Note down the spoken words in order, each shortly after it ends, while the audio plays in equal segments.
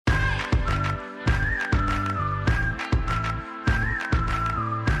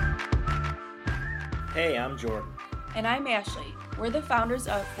Hey, I'm Jordan. And I'm Ashley. We're the founders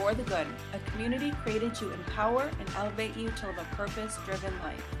of For the Good, a community created to empower and elevate you to live a purpose-driven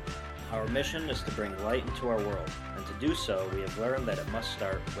life. Our mission is to bring light into our world, and to do so, we have learned that it must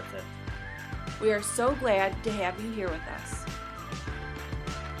start within. We are so glad to have you here with us.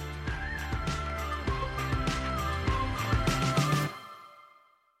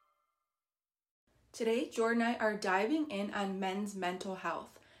 Today, Jordan and I are diving in on men's mental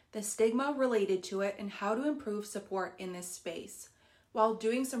health, the stigma related to it, and how to improve support in this space. While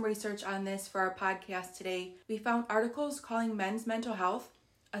doing some research on this for our podcast today, we found articles calling men's mental health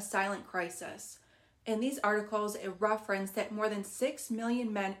a silent crisis. In these articles, it referenced that more than 6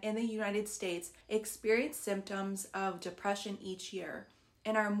 million men in the United States experience symptoms of depression each year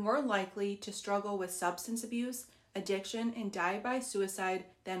and are more likely to struggle with substance abuse, addiction, and die by suicide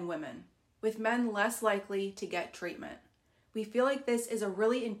than women, with men less likely to get treatment. We feel like this is a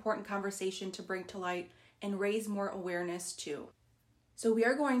really important conversation to bring to light and raise more awareness to. So we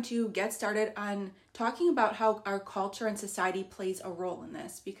are going to get started on talking about how our culture and society plays a role in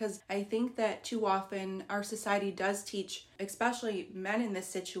this, because I think that too often our society does teach, especially men in this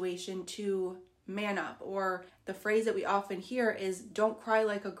situation, to man up, or the phrase that we often hear is don't cry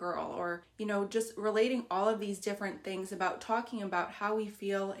like a girl, or just relating all of these different things about talking about how we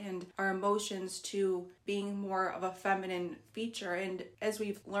feel and our emotions to being more of a feminine feature. And as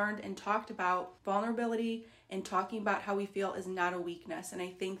we've learned and talked about, vulnerability and talking about how we feel is not a weakness. And I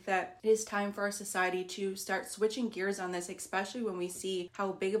think that it is time for our society to start switching gears on this, especially when we see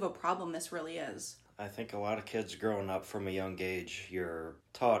how big of a problem this really is. I think a lot of kids growing up from a young age, you're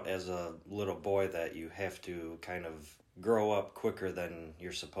taught as a little boy that you have to kind of grow up quicker than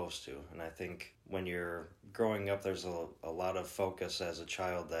you're supposed to. And I think when you're growing up, there's a lot of focus as a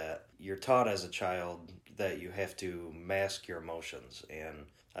child that you're taught as a child that you have to mask your emotions. And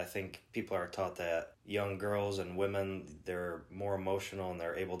I think people are taught that young girls and women, they're more emotional and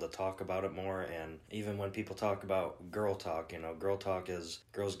they're able to talk about it more. And even when people talk about girl talk is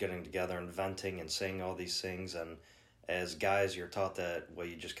girls getting together and venting and saying all these things. And as guys, you're taught that,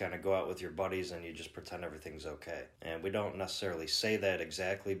 you just kind of go out with your buddies and you just pretend everything's okay. And we don't necessarily say that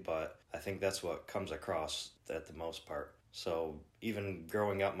exactly, but I think that's what comes across at the most part. So even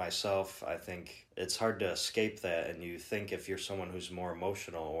growing up myself, I think it's hard to escape that, and you think if you're someone who's more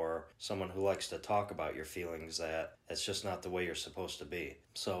emotional or someone who likes to talk about your feelings, that it's just not the way you're supposed to be.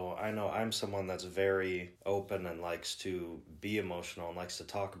 So I know I'm someone that's very open and likes to be emotional and likes to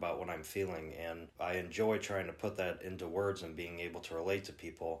talk about what I'm feeling, and I enjoy trying to put that into words and being able to relate to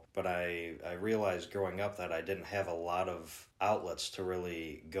people. But I realized growing up that I didn't have a lot of outlets to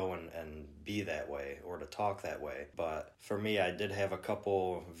really go and be that way or to talk that way. But for me, I did have a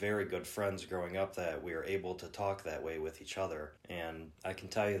couple very good friends growing up that we were able to talk that way with each other. And I can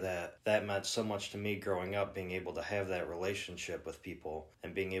tell you that meant so much to me growing up, being able to have that relationship with people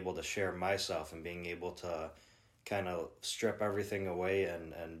and being able to share myself and being able to kind of strip everything away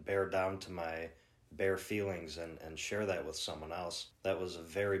and bear down to my bare feelings and share that with someone else. That was a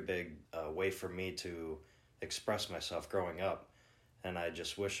very big way for me to express myself growing up. And I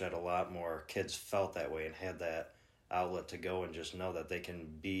just wish that a lot more kids felt that way and had that outlet to go and just know that they can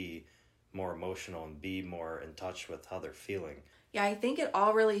be more emotional and be more in touch with how they're feeling. Yeah, I think it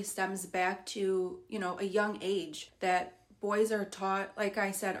all really stems back to, a young age, that boys are taught, like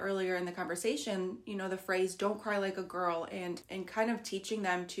I said earlier in the conversation, the phrase don't cry like a girl, and kind of teaching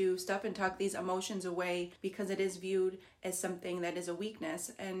them to stuff and tuck these emotions away because it is viewed as something that is a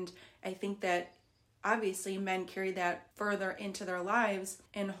weakness. And I think that obviously men carry that further into their lives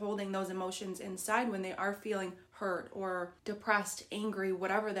and holding those emotions inside when they are feeling hurt or depressed, angry,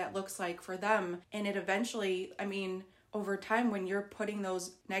 whatever that looks like for them. And it eventually, over time, when you're putting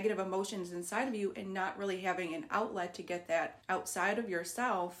those negative emotions inside of you and not really having an outlet to get that outside of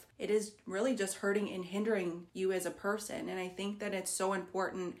yourself, it is really just hurting and hindering you as a person. And I think that it's so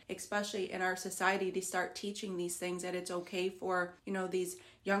important, especially in our society, to start teaching these things, that it's okay for, these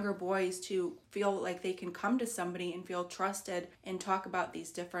younger boys to feel like they can come to somebody and feel trusted and talk about these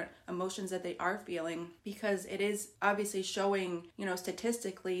different emotions that they are feeling, because it is obviously showing,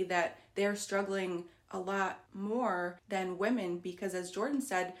 statistically, that they're struggling a lot more than women, because as Jordan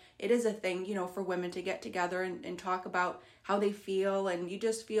said, it is a thing, for women to get together and talk about how they feel, and you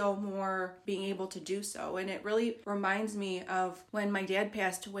just feel more being able to do so. And it really reminds me of when my dad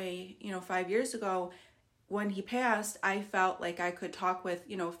passed away, 5 years ago. when he passed, I felt like I could talk with,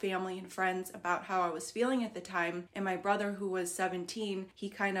 family and friends about how I was feeling at the time. And my brother, who was 17, he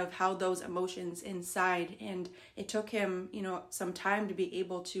kind of held those emotions inside. And it took him, some time to be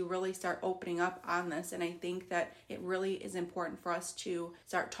able to really start opening up on this. And I think that it really is important for us to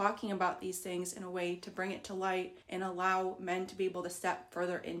start talking about these things in a way to bring it to light and allow men to be able to step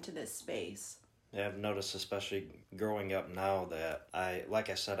further into this space. Yeah, I've noticed, especially growing up now, that I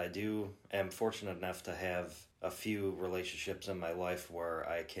am fortunate enough to have a few relationships in my life where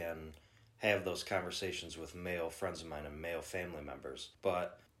I can have those conversations with male friends of mine and male family members.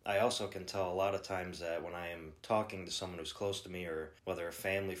 But I also can tell a lot of times that when I am talking to someone who's close to me, or whether a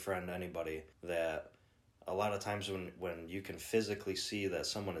family, friend, anybody, that a lot of times when you can physically see that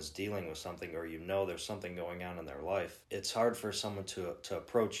someone is dealing with something, or there's something going on in their life, it's hard for someone to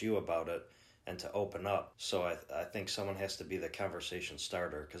approach you about it and to open up. So I think someone has to be the conversation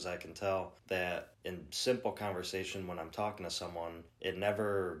starter, because I can tell that in simple conversation, when I'm talking to someone, it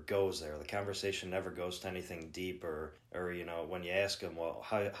never goes there. The conversation never goes to anything deep, or when you ask them, well,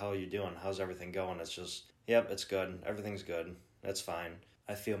 how are you doing? How's everything going? It's just, yep, it's good. Everything's good. That's fine.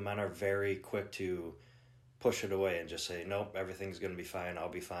 I feel men are very quick to push it away and just say, nope, everything's going to be fine. I'll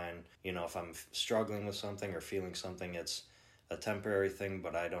be fine. If I'm struggling with something or feeling something, it's a temporary thing,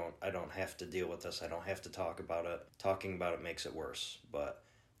 but I don't have to deal with this. I don't have to talk about it. Talking about it makes it worse. But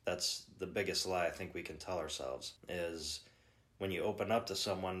that's the biggest lie I think we can tell ourselves, is when you open up to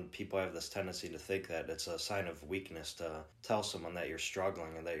someone, people have this tendency to think that it's a sign of weakness to tell someone that you're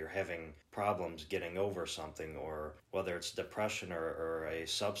struggling and that you're having problems getting over something, or whether it's depression or a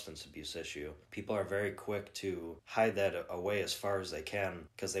substance abuse issue. People are very quick to hide that away as far as they can,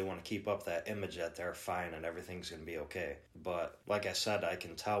 because they want to keep up that image that they're fine and everything's going to be okay. But like I said, I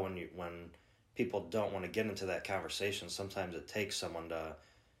can tell when people don't want to get into that conversation. Sometimes it takes someone to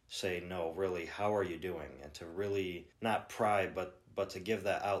say, no, really, how are you doing? And to really not pry, but to give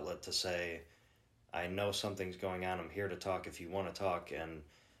that outlet to say, I know something's going on. I'm here to talk if you want to talk. And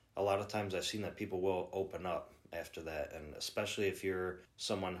a lot of times I've seen that people will open up after that. And especially if you're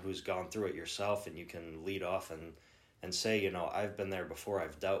someone who's gone through it yourself, and you can lead off and say, I've been there before.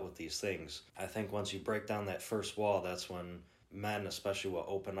 I've dealt with these things. I think once you break down that first wall, that's when men especially will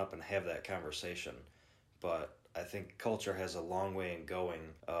open up and have that conversation. But I think culture has a long way in going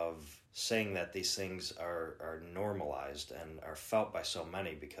of saying that these things are normalized and are felt by so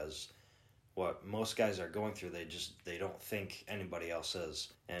many, because what most guys are going through, they don't think anybody else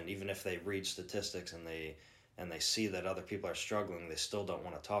is. And even if they read statistics and they see that other people are struggling, they still don't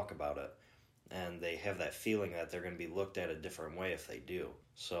want to talk about it. And they have that feeling that they're going to be looked at a different way if they do.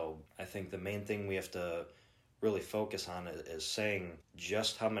 So I think the main thing we have to really focus on is saying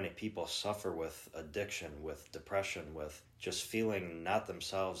just how many people suffer with addiction, with depression, with just feeling not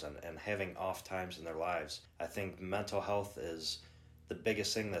themselves and having off times in their lives. I think mental health is the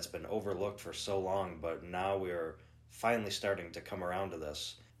biggest thing that's been overlooked for so long, but now we're finally starting to come around to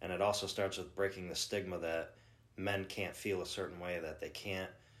this. And it also starts with breaking the stigma that men can't feel a certain way, that they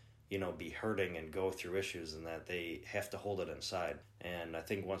can't be hurting and go through issues, and that they have to hold it inside. And I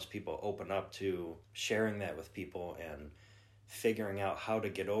think once people open up to sharing that with people and figuring out how to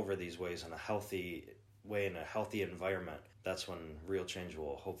get over these ways in a healthy way, in a healthy environment, that's when real change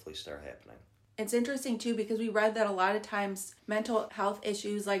will hopefully start happening. It's interesting too, because we read that a lot of times mental health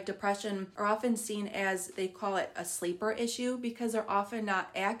issues like depression are often seen as, they call it, a sleeper issue, because they're often not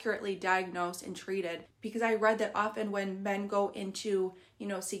accurately diagnosed and treated. Because I read that often when men go into,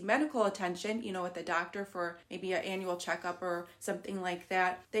 seek medical attention, with the doctor for maybe an annual checkup or something like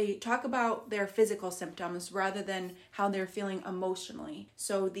that, they talk about their physical symptoms rather than how they're feeling emotionally.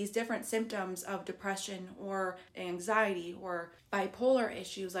 So these different symptoms of depression or anxiety or bipolar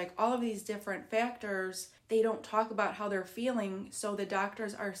issues, like all of these different factors, they don't talk about how they're feeling, so the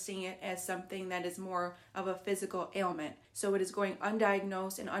doctors are seeing it as something that is more of a physical ailment. So it is going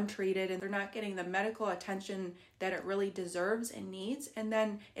undiagnosed and untreated, and they're not getting the medical attention that it really deserves and needs, and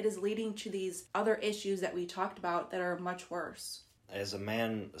then it is leading to these other issues that we talked about that are much worse. As a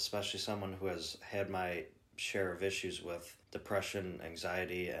man, especially someone who has had my share of issues with depression,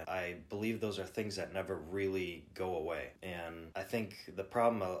 anxiety, I believe those are things that never really go away. And I think the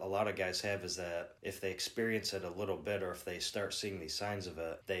problem a lot of guys have is that if they experience it a little bit, or if they start seeing these signs of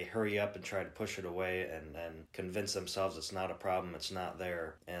it, they hurry up and try to push it away and convince themselves it's not a problem, it's not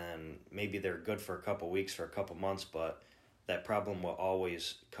there. And maybe they're good for a couple weeks, for a couple months, but that problem will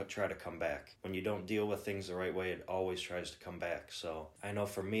always try to come back. When you don't deal with things the right way, it always tries to come back. So I know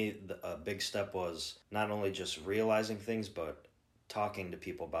for me, a big step was not only just realizing things, but talking to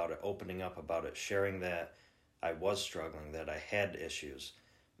people about it, opening up about it, sharing that I was struggling, that I had issues.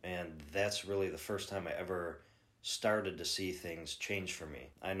 And that's really the first time I ever started to see things change for me.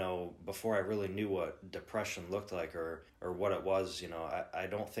 I know before I really knew what depression looked like or what it was, I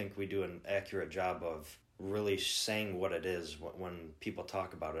don't think we do an accurate job of really saying what it is when people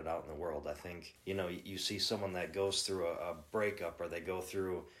talk about it out in the world. I think, you see someone that goes through a breakup or they go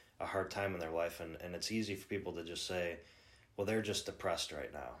through a hard time in their life, and it's easy for people to just say, well, they're just depressed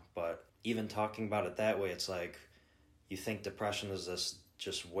right now. But even talking about it that way, it's like you think depression is this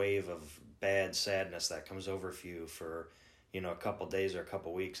just wave of bad sadness that comes over for you for, a couple days or a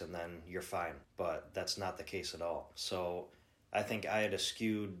couple weeks, and then you're fine. But that's not the case at all. So I think I had a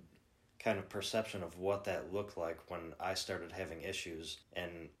skewed kind of perception of what that looked like when I started having issues.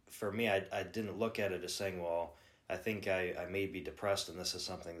 And for me, I didn't look at it as saying, well, I think I may be depressed and this is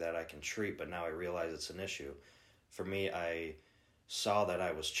something that I can treat, but now I realize it's an issue. For me, I saw that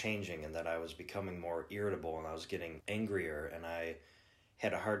I was changing and that I was becoming more irritable and I was getting angrier and I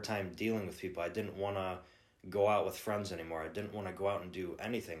had a hard time dealing with people. I didn't want to go out with friends anymore. I didn't want to go out and do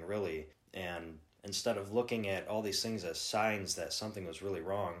anything really. And instead of looking at all these things as signs that something was really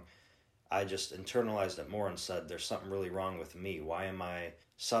wrong, I just internalized it more and said, there's something really wrong with me. Why am I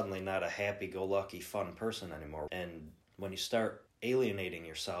suddenly not a happy-go-lucky, fun person anymore? And when you start alienating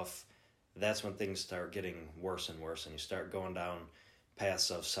yourself, that's when things start getting worse and worse, and you start going down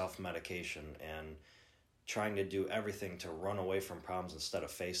paths of self-medication and trying to do everything to run away from problems instead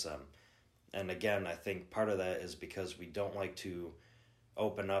of face them. And again, I think part of that is because we don't like to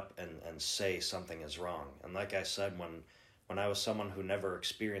open up and say something is wrong. And like I said, when I was someone who never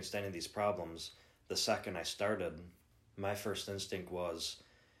experienced any of these problems, the second I started, my first instinct was,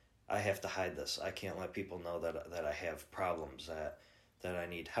 I have to hide this. I can't let people know that I have problems, that I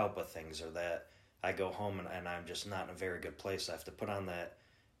need help with things, or that I go home and I'm just not in a very good place. I have to put on that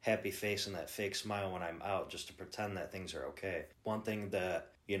happy face and that fake smile when I'm out just to pretend that things are okay. One thing that,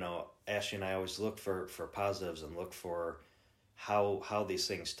 Ashley and I always look for positives and look for how these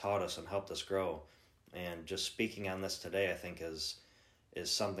things taught us and helped us grow. And just speaking on this today, I think is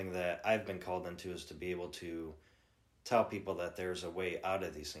something that I've been called into, is to be able to tell people that there's a way out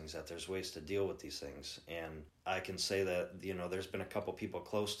of these things, that there's ways to deal with these things. And I can say that, there's been a couple people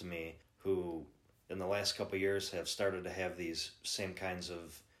close to me who in the last couple of years have started to have these same kinds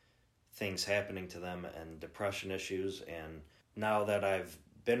of things happening to them and depression issues. And now that I've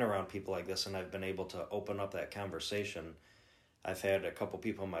been around people like this and I've been able to open up that conversation, I've had a couple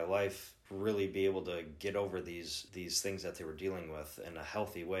people in my life really be able to get over these things that they were dealing with in a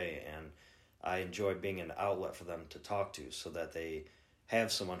healthy way, and I enjoy being an outlet for them to talk to so that they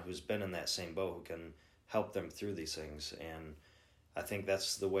have someone who's been in that same boat who can help them through these things. And I think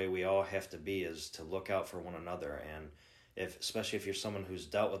that's the way we all have to be, is to look out for one another. And especially if you're someone who's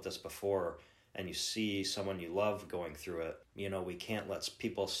dealt with this before and you see someone you love going through it, we can't let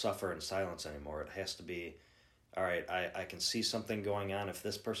people suffer in silence anymore. It has to be, all right, I can see something going on. If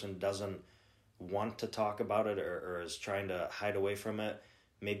this person doesn't want to talk about it or is trying to hide away from it,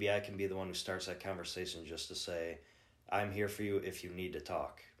 maybe I can be the one who starts that conversation just to say, I'm here for you if you need to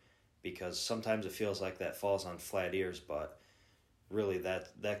talk. Because sometimes it feels like that falls on flat ears, but really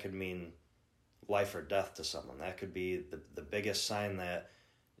that could mean life or death to someone. That could be the biggest sign that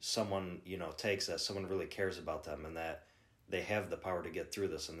someone, takes, that someone really cares about them and that they have the power to get through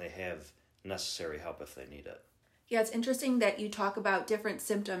this and they have necessary help if they need it. Yeah, it's interesting that you talk about different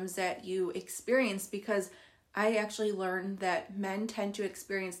symptoms that you experience, because I actually learned that men tend to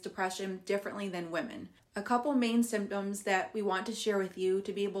experience depression differently than women. A couple main symptoms that we want to share with you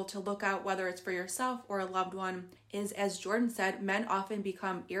to be able to look out whether it's for yourself or a loved one is, as Jordan said, men often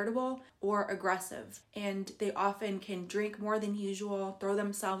become irritable or aggressive, and they often can drink more than usual, throw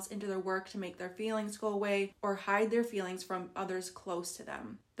themselves into their work to make their feelings go away, or hide their feelings from others close to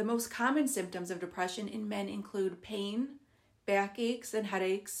them. The most common symptoms of depression in men include pain, backaches and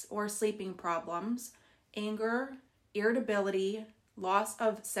headaches or sleeping problems, anger, irritability, loss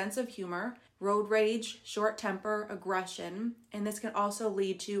of sense of humor, road rage, short temper, aggression, and this can also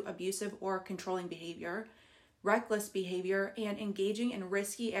lead to abusive or controlling behavior, reckless behavior, and engaging in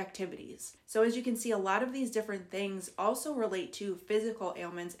risky activities. So as you can see, a lot of these different things also relate to physical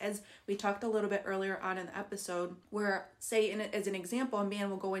ailments, as we talked a little bit earlier on in the episode, where, say, as an example, a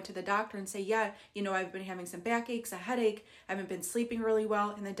man will go into the doctor and say, yeah, I've been having some backaches, a headache, I haven't been sleeping really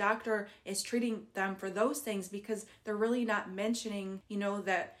well, and the doctor is treating them for those things because they're really not mentioning,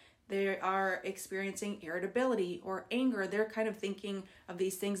 that they are experiencing irritability or anger. They're kind of thinking of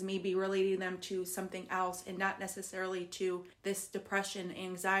these things maybe relating them to something else and not necessarily to this depression,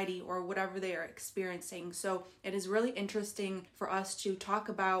 anxiety, or whatever they are experiencing. So it is really interesting for us to talk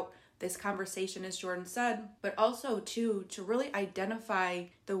about this conversation, as Jordan said, but also to really identify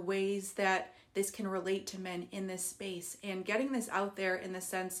the ways that this can relate to men in this space and getting this out there in the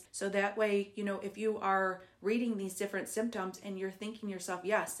sense so that way, if you are reading these different symptoms and you're thinking to yourself,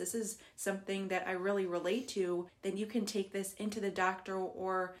 yes, this is something that I really relate to, then you can take this into the doctor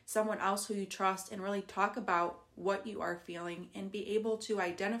or someone else who you trust and really talk about what you are feeling and be able to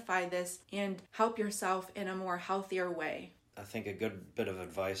identify this and help yourself in a more healthier way. I think a good bit of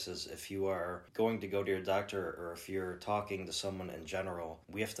advice is if you are going to go to your doctor or if you're talking to someone in general,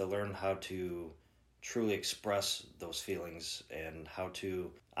 we have to learn how to truly express those feelings and how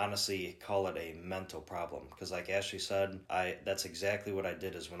to honestly call it a mental problem. Because like Ashley said, that's exactly what I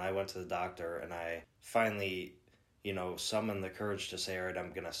did is when I went to the doctor and I finally, summoned the courage to say, all right,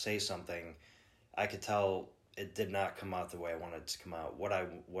 I'm going to say something, I could tell it did not come out the way I wanted it to come out. What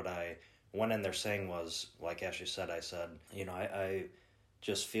I went in there saying was, like Ashley said, I said, I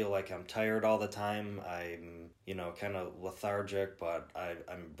just feel like I'm tired all the time. I'm, kind of lethargic, but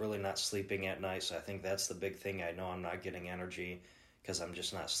I'm really not sleeping at night. So I think that's the big thing. I know I'm not getting energy because I'm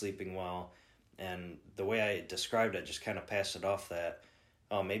just not sleeping well. And the way I described it, just kind of passed it off that,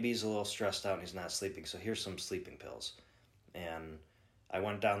 oh, maybe he's a little stressed out and he's not sleeping. So here's some sleeping pills. And I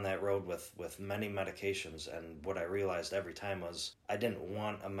went down that road with many medications, and what I realized every time was I didn't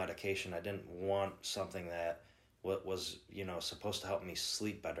want a medication. I didn't want something that was supposed to help me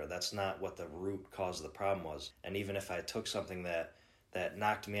sleep better. That's not what the root cause of the problem was. And even if I took something that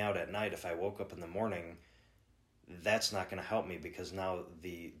knocked me out at night, if I woke up in the morning, that's not going to help me because now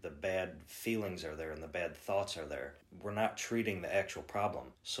the bad feelings are there and the bad thoughts are there. We're not treating the actual problem.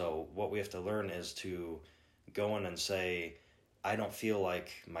 So what we have to learn is to go in and say, I don't feel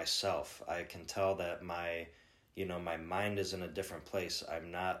like myself. I can tell that my mind is in a different place.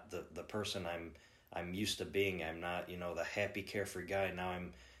 I'm not the person I'm used to being. I'm not, the happy, carefree guy. Now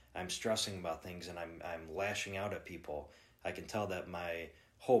I'm stressing about things and I'm lashing out at people. I can tell that my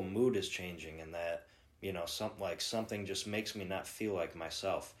whole mood is changing and that, something just makes me not feel like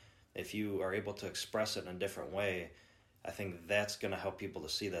myself. If you are able to express it in a different way, I think that's going to help people to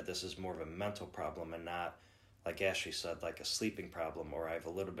see that this is more of a mental problem and not, like Ashley said, like a sleeping problem or I have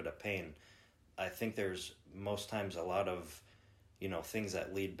a little bit of pain. I think there's most times a lot of, things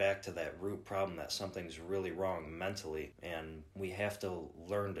that lead back to that root problem that something's really wrong mentally. And we have to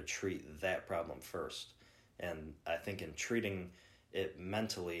learn to treat that problem first. And I think in treating it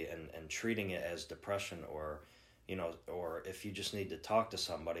mentally and treating it as depression or if you just need to talk to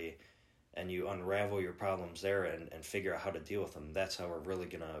somebody and you unravel your problems there and figure out how to deal with them, that's how we're really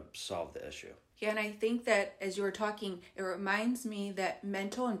going to solve the issue. Yeah, and I think that as you were talking, it reminds me that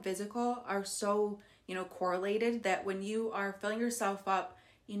mental and physical are so, correlated that when you are filling yourself up,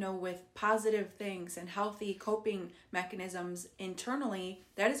 with positive things and healthy coping mechanisms internally,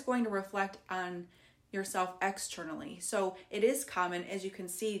 that is going to reflect on yourself externally. So it is common, as you can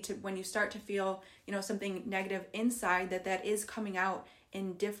see, to when you start to feel, something negative inside, that is coming out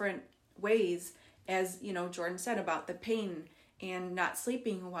in different ways, as, Jordan said about the pain and not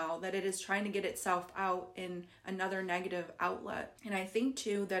sleeping well, that it is trying to get itself out in another negative outlet. And I think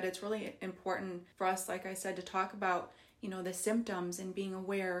too that it's really important for us, like I said, to talk about, the symptoms and being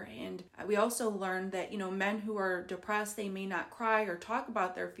aware. And we also learned that, men who are depressed, they may not cry or talk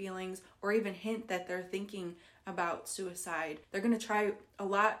about their feelings or even hint that they're thinking about suicide. They're going to try a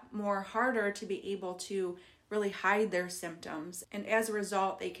lot more harder to be able to really hide their symptoms. And as a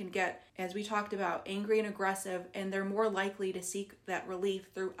result, they can get, as we talked about, angry and aggressive, and they're more likely to seek that relief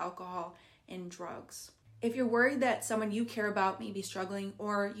through alcohol and drugs. If you're worried that someone you care about may be struggling,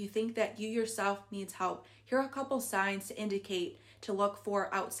 or you think that you yourself needs help, here are a couple signs to indicate to look for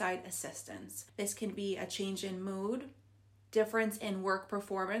outside assistance. This can be a change in mood, difference in work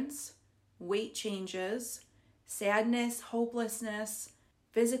performance, weight changes, sadness, hopelessness,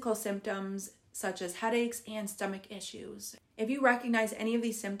 physical symptoms such as headaches and stomach issues. If you recognize any of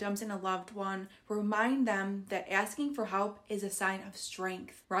these symptoms in a loved one, remind them that asking for help is a sign of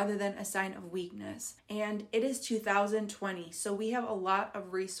strength rather than a sign of weakness. And it is 2020, so we have a lot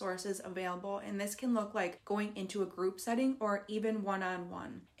of resources available, and this can look like going into a group setting or even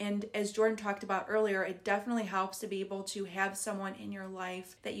one-on-one. And as Jordan talked about earlier, it definitely helps to be able to have someone in your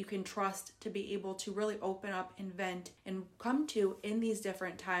life that you can trust to be able to really open up and vent and come to in these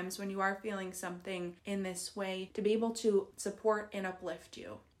different times when you are feeling something in this way, to be able to support and uplift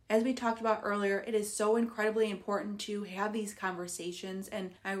you. As we talked about earlier, it is so incredibly important to have these conversations,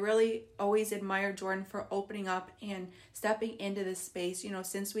 and I really always admire Jordan for opening up and stepping into this space.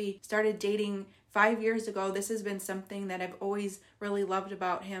 Since we started dating 5 years ago, this has been something that I've always really loved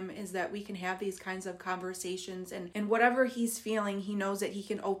about him, is that we can have these kinds of conversations, and whatever he's feeling, he knows that he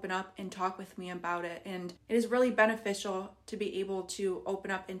can open up and talk with me about it. And it is really beneficial to be able to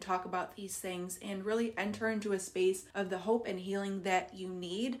open up and talk about these things and really enter into a space of the hope and healing that you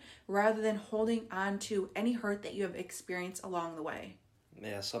need, rather than holding on to any hurt that you have experienced along the way.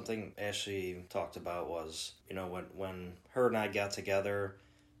 Yeah, something Ashley talked about was, when her and I got together,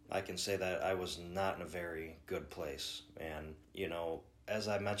 I can say that I was not in a very good place. And, as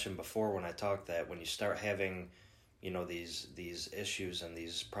I mentioned before when I talked, that when you start having, these issues and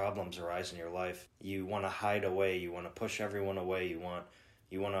these problems arise in your life, you want to hide away, you want to push everyone away, you want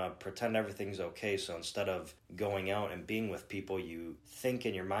to pretend everything's okay. So instead of going out and being with people, you think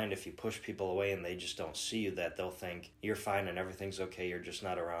in your mind, if you push people away and they just don't see you, that they'll think you're fine and everything's okay, you're just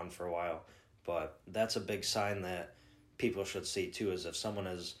not around for a while. But that's a big sign that people should see too, is if someone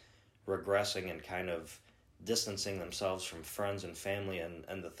is regressing and kind of distancing themselves from friends and family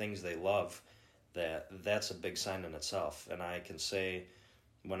and the things they love, that's a big sign in itself. And I can say,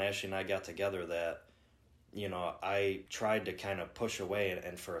 when Ashley and I got together, that I tried to kind of push away,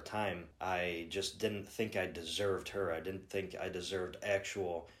 and for a time I just didn't think I deserved her. I didn't think I deserved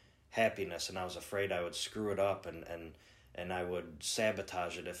actual happiness, and I was afraid I would screw it up and I would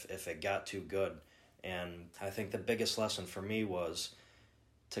sabotage it if it got too good. And I think the biggest lesson for me was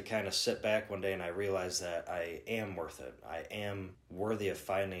to kind of sit back one day and I realized that I am worth it. I am worthy of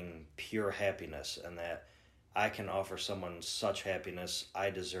finding pure happiness, and that I can offer someone such happiness, I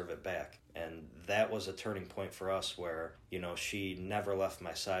deserve it back. And that was a turning point for us where, she never left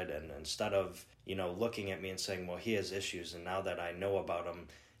my side. And instead of, looking at me and saying, well, he has issues, and now that I know about him,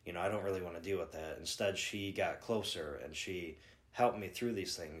 I don't really want to deal with that. Instead, she got closer and she helped me through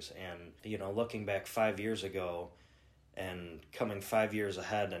these things. And, looking back 5 years ago and coming 5 years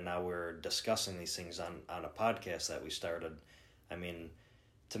ahead, and now we're discussing these things on a podcast that we started, I mean,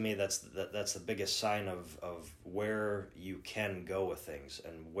 to me, that's the biggest sign of where you can go with things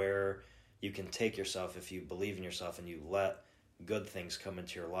and where you can take yourself if you believe in yourself and you let good things come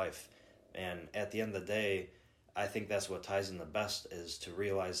into your life. And at the end of the day, I think that's what ties in the best, is to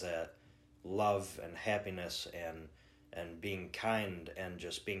realize that love and happiness and being kind, and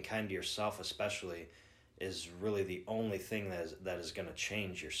just being kind to yourself especially, is really the only thing that is going to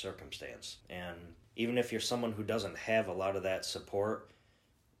change your circumstance. And even if you're someone who doesn't have a lot of that support,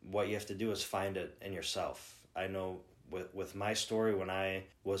 what you have to do is find it in yourself. I know with my story, when I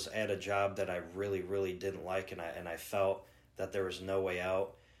was at a job that I really, really didn't like, and I felt that there was no way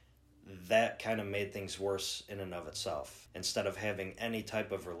out, that kind of made things worse in and of itself. Instead of having any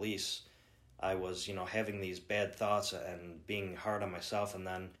type of release, I was, having these bad thoughts and being hard on myself, and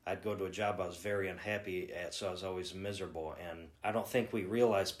then I'd go to a job I was very unhappy at, so I was always miserable. And I don't think we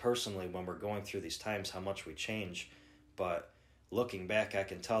realize personally when we're going through these times how much we change, but looking back, I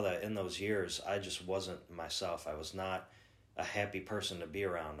can tell that in those years, I just wasn't myself. I was not a happy person to be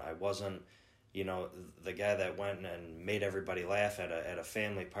around. I wasn't, the guy that went and made everybody laugh at a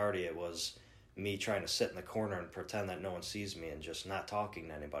family party. It was me trying to sit in the corner and pretend that no one sees me and just not talking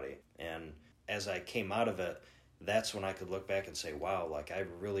to anybody. And as I came out of it, that's when I could look back and say, wow, like I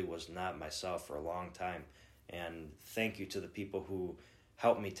really was not myself for a long time. And thank you to the people who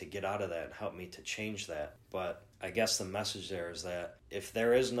helped me to get out of that and helped me to change that. But I guess the message there is that if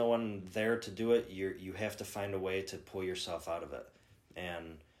there is no one there to do it, you have to find a way to pull yourself out of it.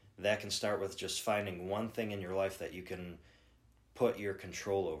 And that can start with just finding one thing in your life that you can put your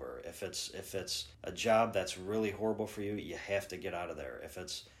control over. If it's a job that's really horrible for you, you have to get out of there. If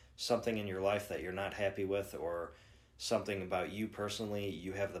it's something in your life that you're not happy with, or something about you personally,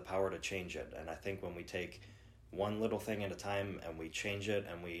 you have the power to change it. And I think when we take one little thing at a time and we change it,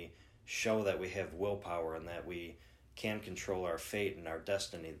 and we show that we have willpower and that we can control our fate and our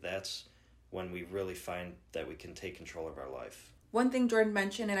destiny, that's when we really find that we can take control of our life. One thing Jordan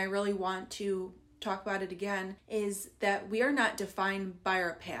mentioned, and I really want to talk about it again, is that we are not defined by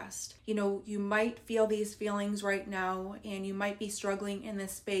our past. You might feel these feelings right now and you might be struggling in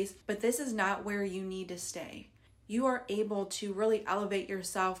this space, but this is not where you need to stay. You are able to really elevate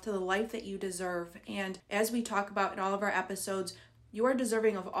yourself to the life that you deserve. And as we talk about in all of our episodes, you are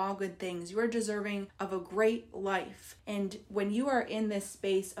deserving of all good things. You are deserving of a great life. And when you are in this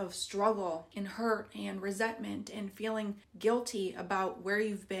space of struggle and hurt and resentment and feeling guilty about where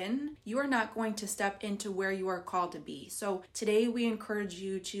you've been, you are not going to step into where you are called to be. So today we encourage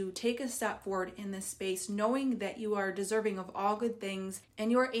you to take a step forward in this space, knowing that you are deserving of all good things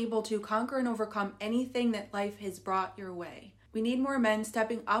and you are able to conquer and overcome anything that life has brought your way. We need more men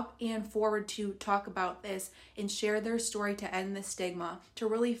stepping up and forward to talk about this and share their story to end the stigma, to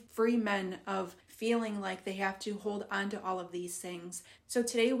really free men of feeling like they have to hold on to all of these things. So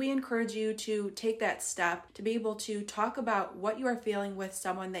today we encourage you to take that step to be able to talk about what you are feeling with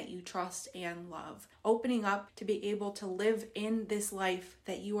someone that you trust and love. Opening up to be able to live in this life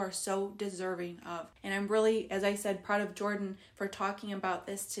that you are so deserving of. And I'm really, as I said, proud of Jordan for talking about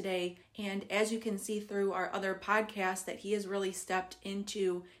this today. And as you can see through our other podcasts, that he has really stepped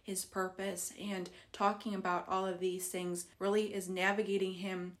into his purpose, and talking about all of these things really is navigating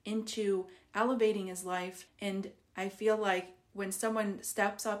him into elevating his life. And I feel like when someone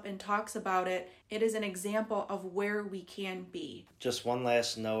steps up and talks about it, it is an example of where we can be. Just one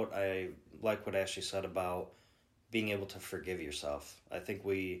last note, I like what Ashley said about being able to forgive yourself. I think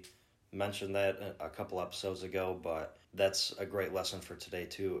we mentioned that a couple episodes ago, but that's a great lesson for today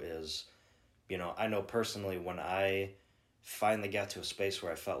too, is, I know personally when I finally got to a space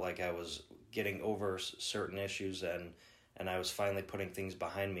where I felt like I was getting over certain issues and I was finally putting things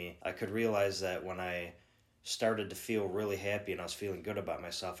behind me, I could realize that when I started to feel really happy and I was feeling good about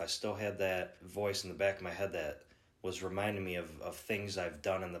myself, I still had that voice in the back of my head that was reminding me of things I've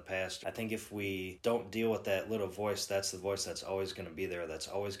done in the past. I think if we don't deal with that little voice, that's the voice that's always going to be there, that's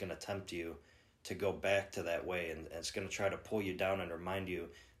always going to tempt you to go back to that way, and it's going to try to pull you down and remind you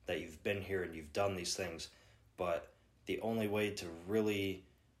that you've been here and you've done these things. But the only way to really,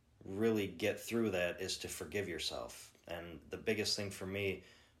 really get through that is to forgive yourself. And the biggest thing for me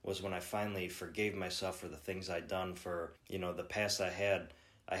was when I finally forgave myself for the things I'd done, for, the past I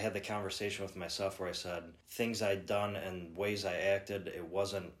had the conversation with myself where I said, things I'd done and ways I acted, it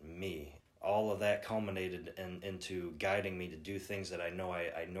wasn't me. All of that culminated into guiding me to do things that I know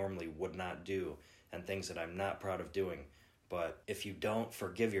I normally would not do, and things that I'm not proud of doing. But if you don't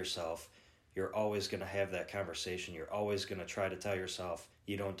forgive yourself, you're always going to have that conversation. You're always going to try to tell yourself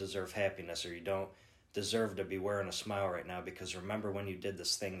you don't deserve happiness, or you don't deserve to be wearing a smile right now because remember when you did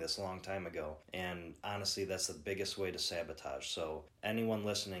this thing this long time ago. And honestly, that's the biggest way to sabotage. So anyone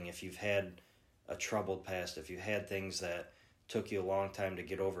listening, if you've had a troubled past, if you've had things that took you a long time to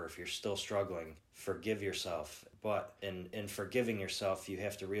get over, if you're still struggling, forgive yourself. But in forgiving yourself, you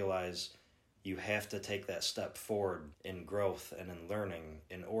have to realize you have to take that step forward in growth and in learning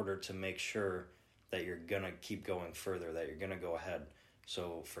in order to make sure that you're going to keep going further, that you're going to go ahead.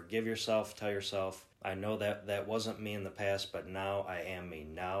 So forgive yourself, tell yourself, I know that wasn't me in the past, but now I am me.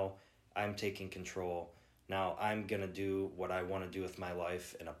 Now I'm taking control. Now I'm going to do what I want to do with my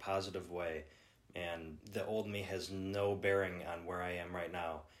life in a positive way. And the old me has no bearing on where I am right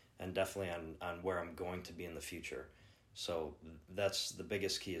now, and definitely on where I'm going to be in the future. So that's the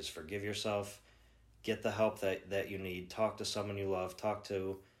biggest key, is forgive yourself, get the help that you need, talk to someone you love, talk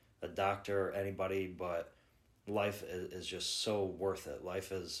to a doctor or anybody, but life is just so worth it.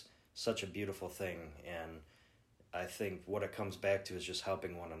 Life is such a beautiful thing, and I think what it comes back to is just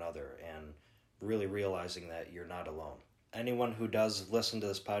helping one another and really realizing that you're not alone. Anyone who does listen to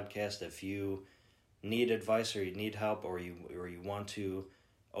this podcast, if you need advice or you need help, or you want to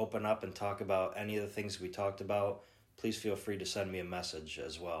open up and talk about any of the things we talked about, please feel free to send me a message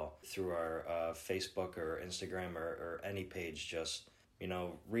as well through our Facebook or Instagram or any page. Just,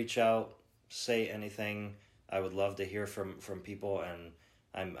 reach out, say anything. I would love to hear from people, and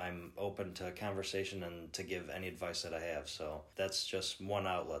I'm open to conversation and to give any advice that I have. So that's just one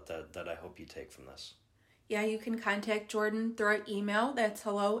outlet that I hope you take from this. Yeah, you can contact Jordan through our email. That's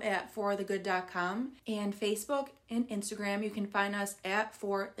hello@forthegood.com. And Facebook and Instagram, you can find us at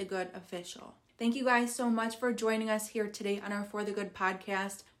For The Good Official. Thank you guys so much for joining us here today on our For The Good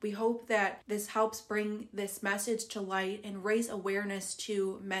podcast. We hope that this helps bring this message to light and raise awareness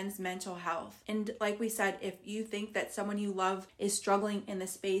to men's mental health. And like we said, if you think that someone you love is struggling in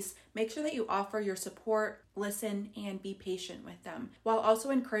this space, make sure that you offer your support, listen, and be patient with them, while also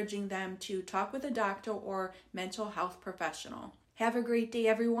encouraging them to talk with a doctor or mental health professional. Have a great day,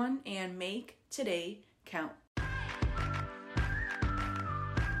 everyone, and make today count.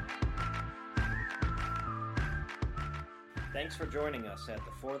 Thanks for joining us at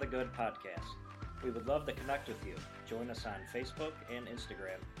the For the Good podcast. We would love to connect with you. Join us on Facebook and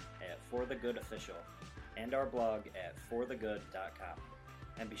Instagram at For the Good Official, and our blog at forthegood.com.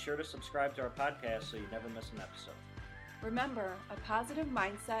 And be sure to subscribe to our podcast so you never miss an episode. Remember, a positive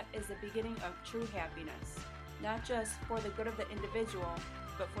mindset is the beginning of true happiness, not just for the good of the individual,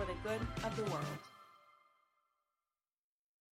 but for the good of the world.